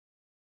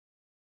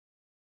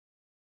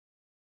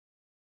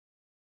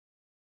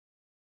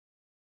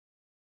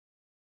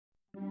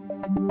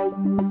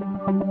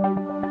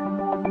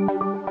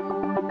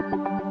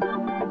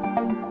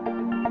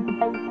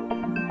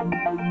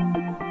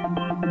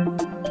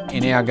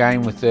In our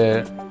game with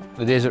the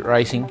desert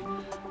racing,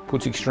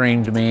 puts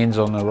extreme demands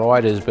on the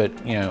riders, but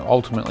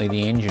ultimately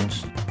the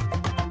engines.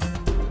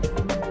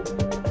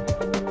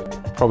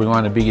 Probably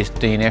one of the biggest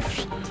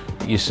DNFs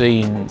that you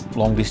see in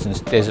long distance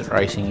desert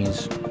racing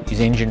is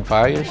engine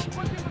failures,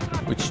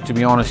 which, to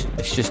be honest,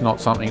 it's just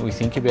not something we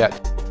think about.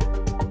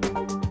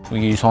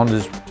 We use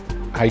Honda's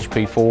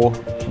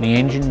HP4 in the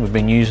engine. We've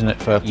been using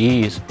it for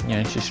years.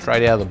 It's just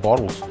straight out of the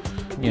bottles.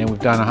 We've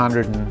done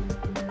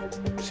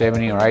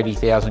 170 or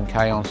 80,000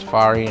 K on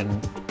Safari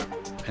and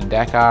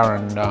Dakar,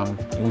 and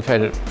we've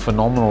had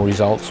phenomenal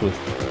results with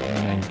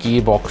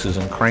gearboxes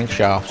and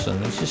crankshafts,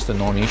 and it's just a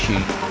non-issue.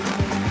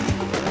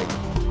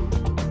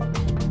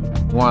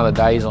 One of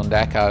the days on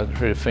Dakar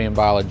through the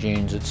Fiambala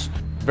dunes, it's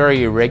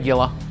very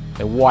irregular.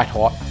 They're white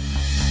hot.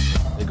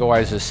 The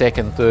guys are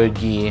second, third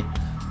gear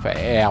for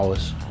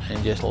hours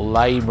and just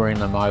labouring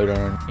the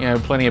motor.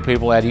 And plenty of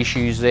people had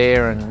issues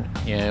there, and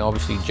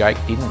obviously Jake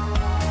didn't.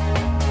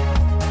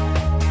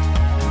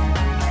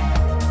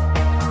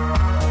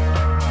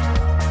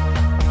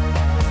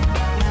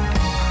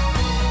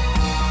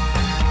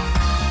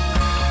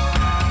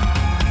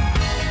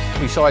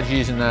 Besides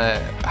using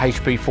the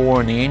HP4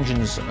 and the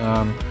engines,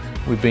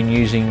 we've been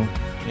using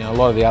a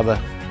lot of the other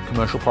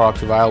commercial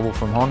products available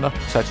from Honda,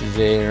 such as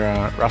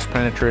their rust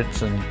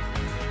penetrants and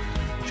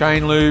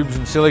chain lubes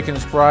and silicone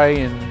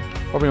spray. And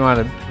probably one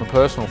of my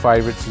personal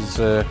favourites is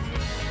the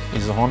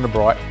Honda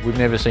Bright. We've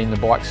never seen the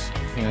bikes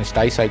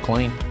stay so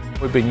clean.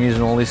 We've been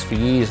using all this for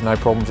years, no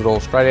problems at all,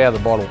 straight out of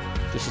the bottle.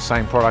 Just the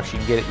same products you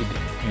can get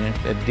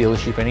at a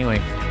dealership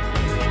anyway.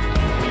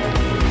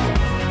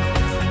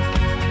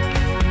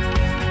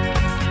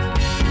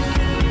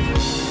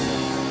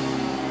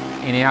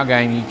 In our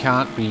game, you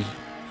can't be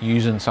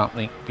using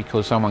something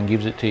because someone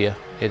gives it to you.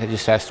 It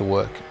just has to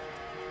work.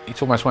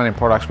 It's almost one of the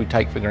products we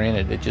take for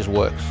granted. It just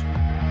works.